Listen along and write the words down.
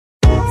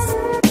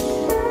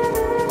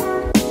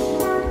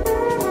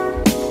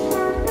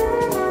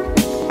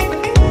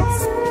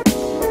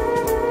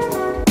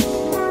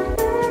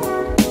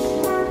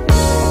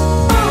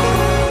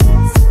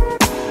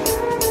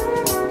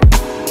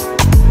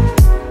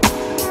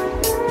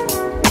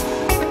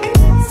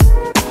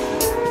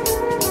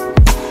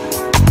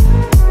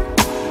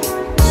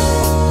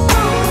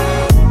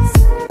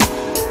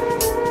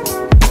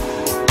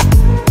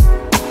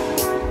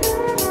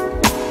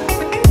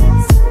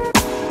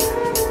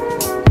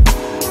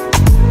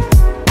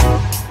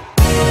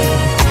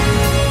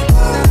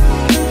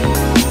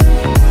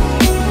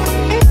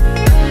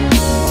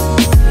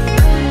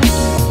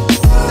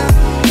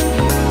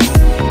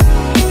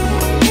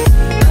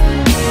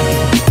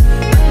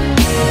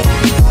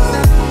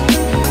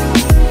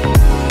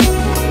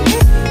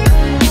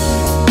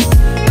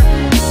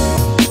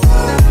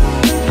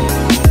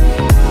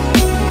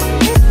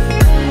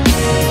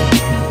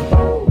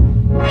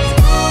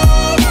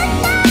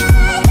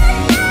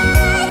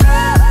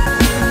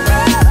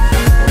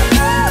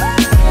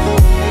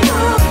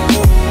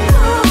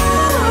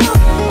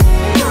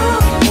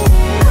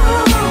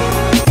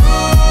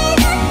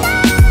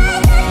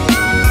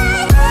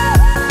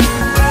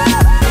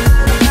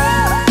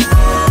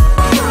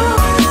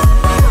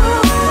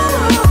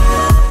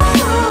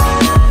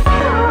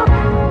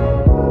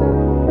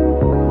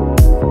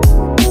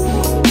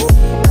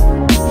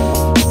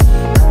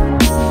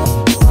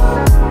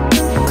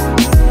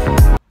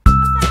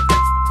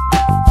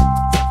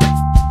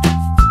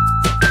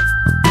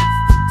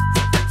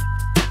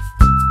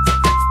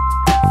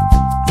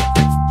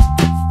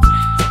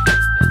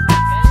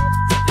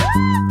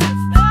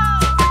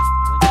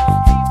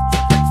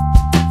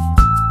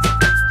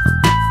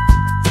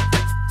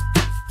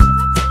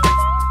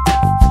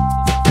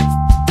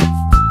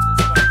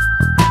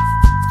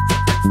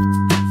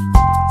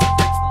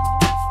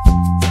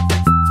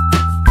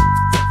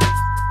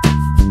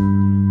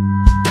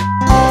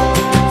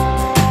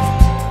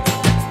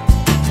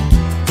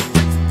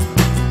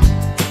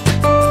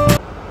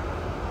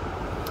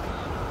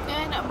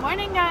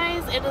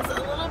guys, it is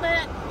a little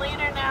bit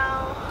later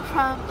now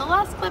from the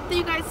last clip that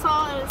you guys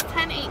saw. It was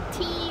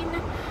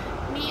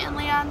 10:18. Me and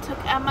Leon took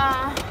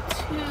Emma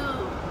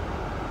to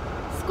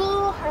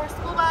school, her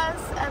school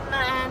bus, and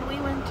then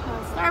we went to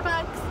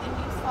Starbucks and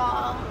you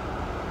saw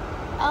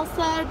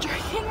Elsa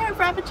drinking her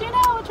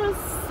Frappuccino, which was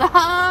so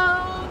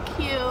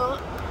cute.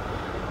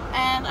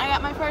 And I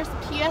got my first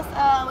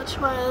PSL, which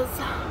was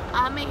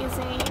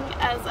amazing,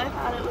 as I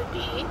thought it would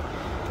be.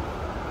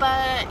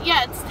 But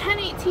yeah, it's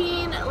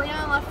 10:18.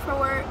 Leon left for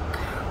work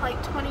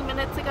like 20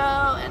 minutes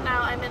ago, and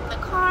now I'm in the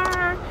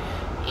car,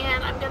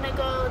 and I'm gonna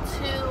go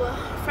to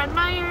Fred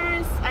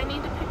Meyer's. I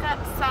need to pick up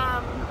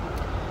some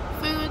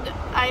food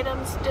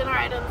items, dinner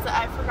items that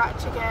I forgot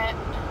to get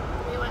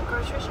when we went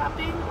grocery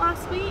shopping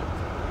last week.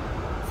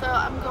 So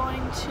I'm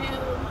going to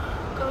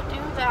go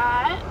do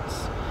that.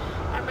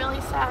 I'm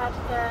really sad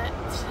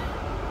that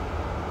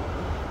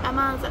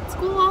Emma's at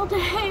school all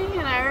day,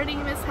 and I already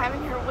miss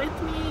having her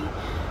with me.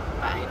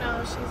 But I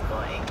know she's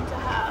going to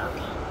have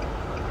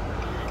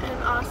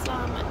an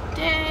awesome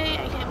day.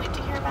 I can't wait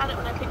to hear about it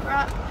when I pick her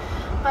up.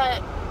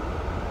 But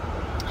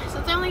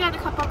since I only got a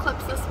couple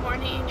clips this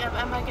morning of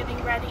Emma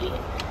getting ready,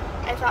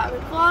 I thought I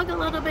would vlog a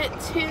little bit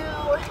too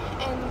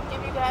and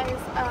give you guys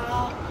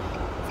a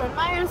Fred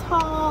Meyer's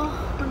haul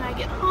when I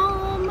get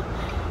home.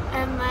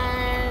 And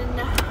then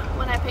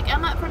when I pick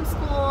Emma up from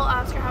school, I'll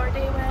ask her how her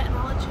day went and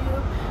I'll let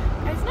you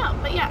guys know.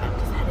 But yeah, I'm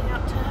just heading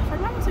out to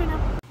Fred Meyer's right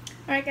now.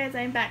 Alright guys,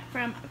 I'm back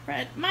from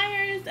Fred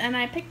Meyer's and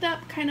I picked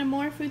up kind of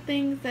more food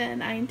things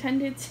than I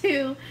intended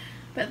to,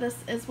 but this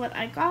is what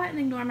I got, and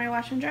ignore my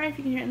wash and dry if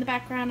you can hear it in the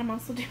background. I'm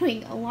also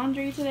doing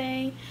laundry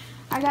today.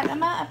 I got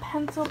Emma a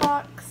pencil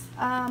box.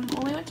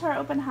 When we went to our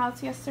open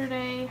house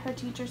yesterday, her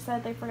teacher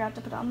said they forgot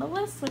to put it on the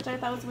list, which I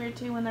thought was weird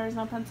too when there was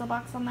no pencil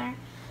box on there.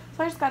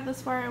 So I just got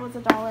this for her. It was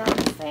 $1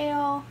 on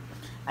sale.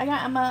 I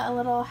got Emma a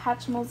little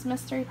Hatchimals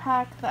mystery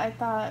pack that I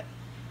thought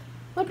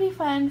would be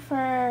fun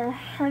for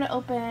her to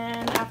open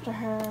after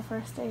her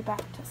first day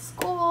back to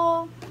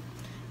school.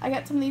 I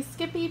got some of these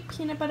Skippy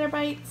peanut butter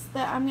bites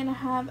that I'm going to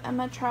have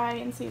Emma try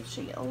and see if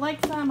she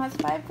likes them. It has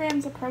 5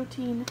 grams of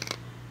protein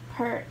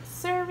per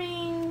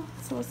serving,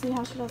 so we'll see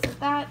how she does with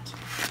that.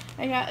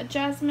 I got a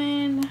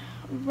Jasmine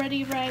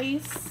ready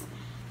rice,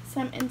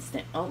 some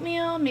instant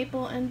oatmeal,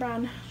 maple and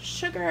brown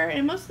sugar,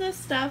 and most of this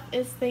stuff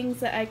is things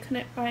that I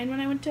couldn't find when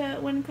I went to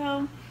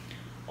Winco,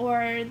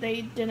 or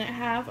they didn't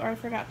have, or I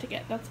forgot to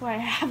get. That's why I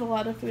have a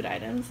lot of food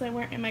items that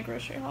weren't in my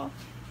grocery haul.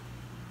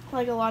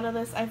 Like a lot of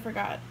this I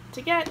forgot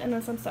to get, and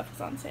then some stuff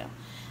is on sale.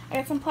 I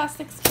got some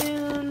plastic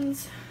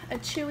spoons, a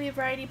Chewy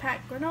variety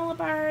pack granola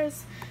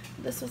bars.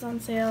 This was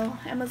on sale.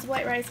 Emma's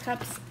white rice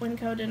cups,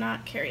 Winco did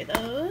not carry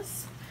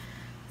those.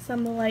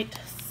 Some light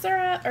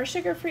syrup, or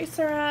sugar-free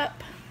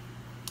syrup.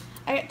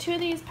 I got 2 of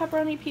these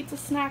pepperoni pizza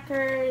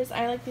snackers.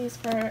 I like these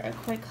for a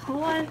quick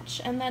lunch.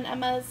 And then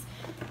Emma's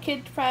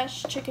Kid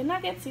Fresh chicken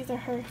nuggets. These are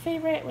her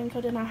favorite.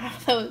 Winco did not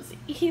have those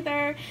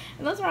either.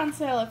 And those were on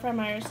sale at Fred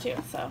Meyer's too,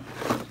 so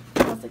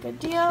that was a good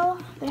deal.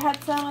 They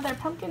had some of their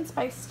pumpkin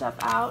spice stuff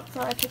out, so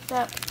I picked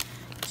up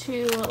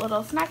 2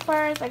 little snack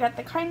bars. I got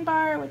the Kind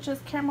bar, which is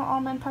caramel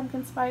almond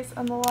pumpkin spice,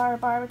 and the Lara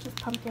bar, which is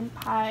pumpkin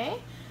pie.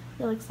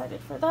 Really excited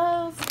for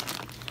those.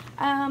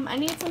 I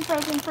need some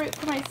frozen fruit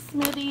for my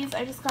smoothies.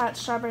 I just got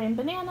strawberry and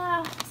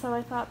banana, so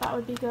I thought that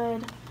would be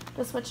good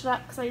to switch it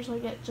up because I usually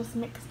get just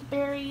mixed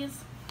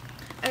berries.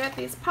 I got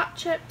these pot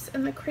chips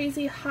in the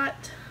crazy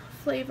hot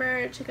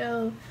flavor to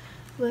go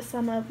with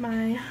some of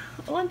my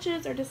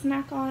lunches or to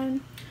snack on.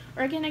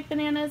 Organic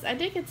bananas. I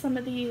did get some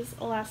of these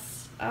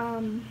last,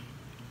 I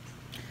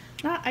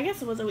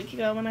guess it was a week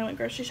ago when I went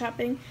grocery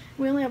shopping.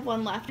 We only have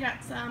 1 left. I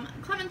got some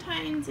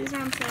clementines. These are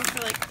on sale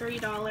for like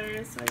 $3,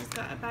 so I just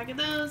got a bag of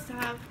those to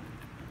have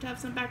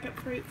some backup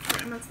fruit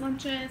for Emma's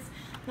lunches.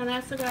 And I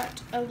also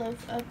got a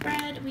loaf of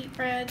bread, wheat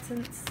bread,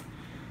 since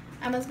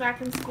Emma's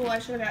back in school. I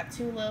should have got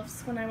 2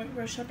 loaves when I went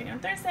grocery shopping on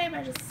Thursday, but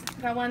I just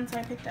got 1, so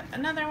I picked up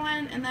another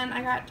one. And then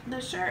I got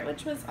the shirt,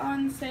 which was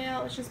on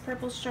sale. It's just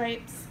purple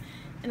stripes,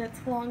 and it's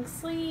long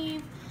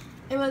sleeve.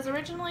 It was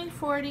originally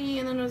 $40,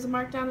 and then it was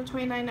marked down to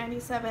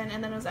 $29.97,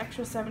 and then it was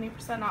extra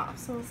 70% off,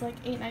 so it was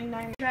like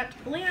 $8.99. I got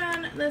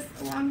Leon this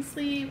long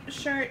sleeve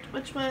shirt,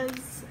 which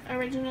was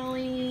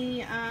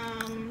originally,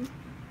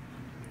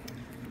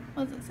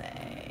 what does it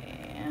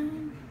say?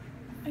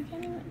 I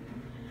can't even.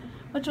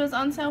 Which was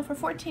on sale for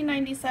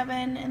 $14.97,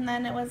 and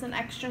then it was an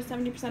extra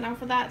 70%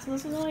 off of that, so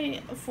this was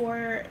only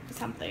 $4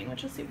 something,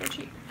 which was super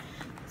cheap.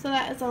 So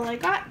that is all I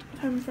got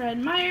from Fred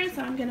Meyer's.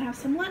 So I'm going to have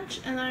some lunch,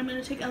 and then I'm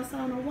going to take Elsa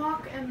on a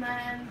walk, and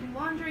then do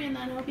laundry, and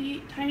then it'll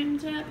be time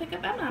to pick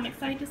up Emma. I'm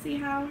excited to see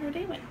how her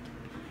day went.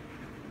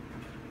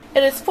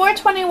 It is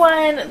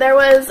 4:21. There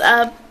was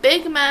a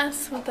big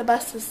mess with the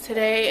buses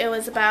today. It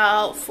was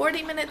about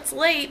 40 minutes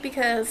late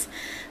because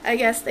I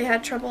guess they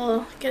had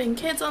trouble getting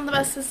kids on the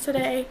buses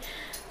today.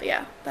 But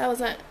yeah, that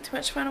wasn't too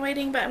much fun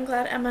waiting, but I'm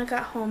glad Emma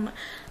got home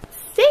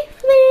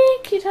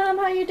safely. Can you tell them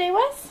how your day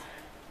was?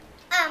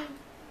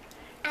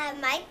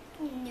 My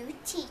new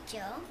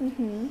teacher,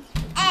 Mm-hmm.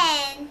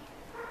 and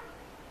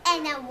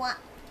I want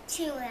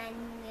to a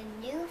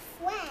new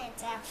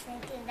friends. I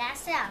think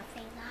that's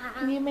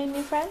everything. You made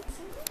new friends?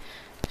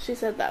 She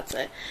said that's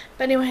it.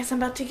 But anyways, I'm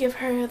about to give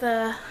her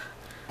the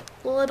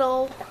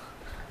little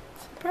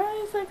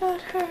surprise I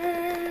got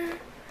her.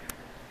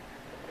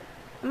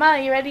 Ma,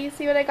 you ready to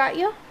see what I got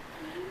you?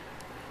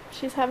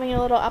 She's having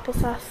a little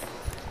applesauce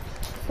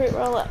fruit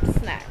roll-up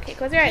snack. Okay,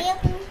 close your eyes.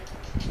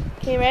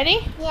 Okay, ready?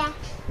 Yeah.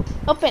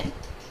 Open.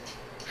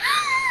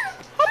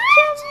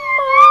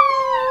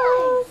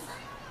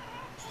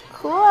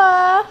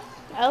 Cool.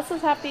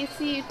 Elsa's happy to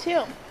see you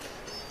too.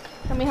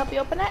 Can we help you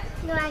open it?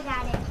 No, I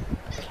got it.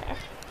 Okay.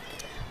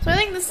 So I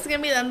think this is going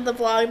to be the end of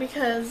the vlog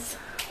because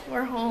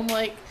we're home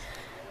like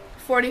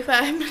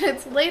 45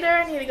 minutes later.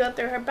 I need to go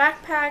through her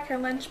backpack, her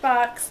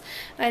lunchbox,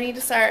 and I need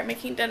to start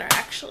making dinner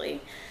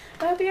actually.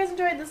 I hope you guys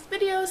enjoyed this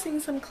video, seeing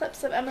some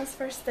clips of Emma's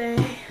first day,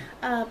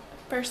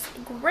 first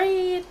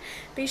grade.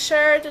 Be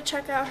sure to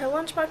check out her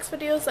lunchbox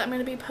videos that I'm going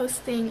to be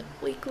posting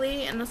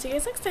weekly, and I'll see you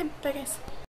guys next time. Bye guys.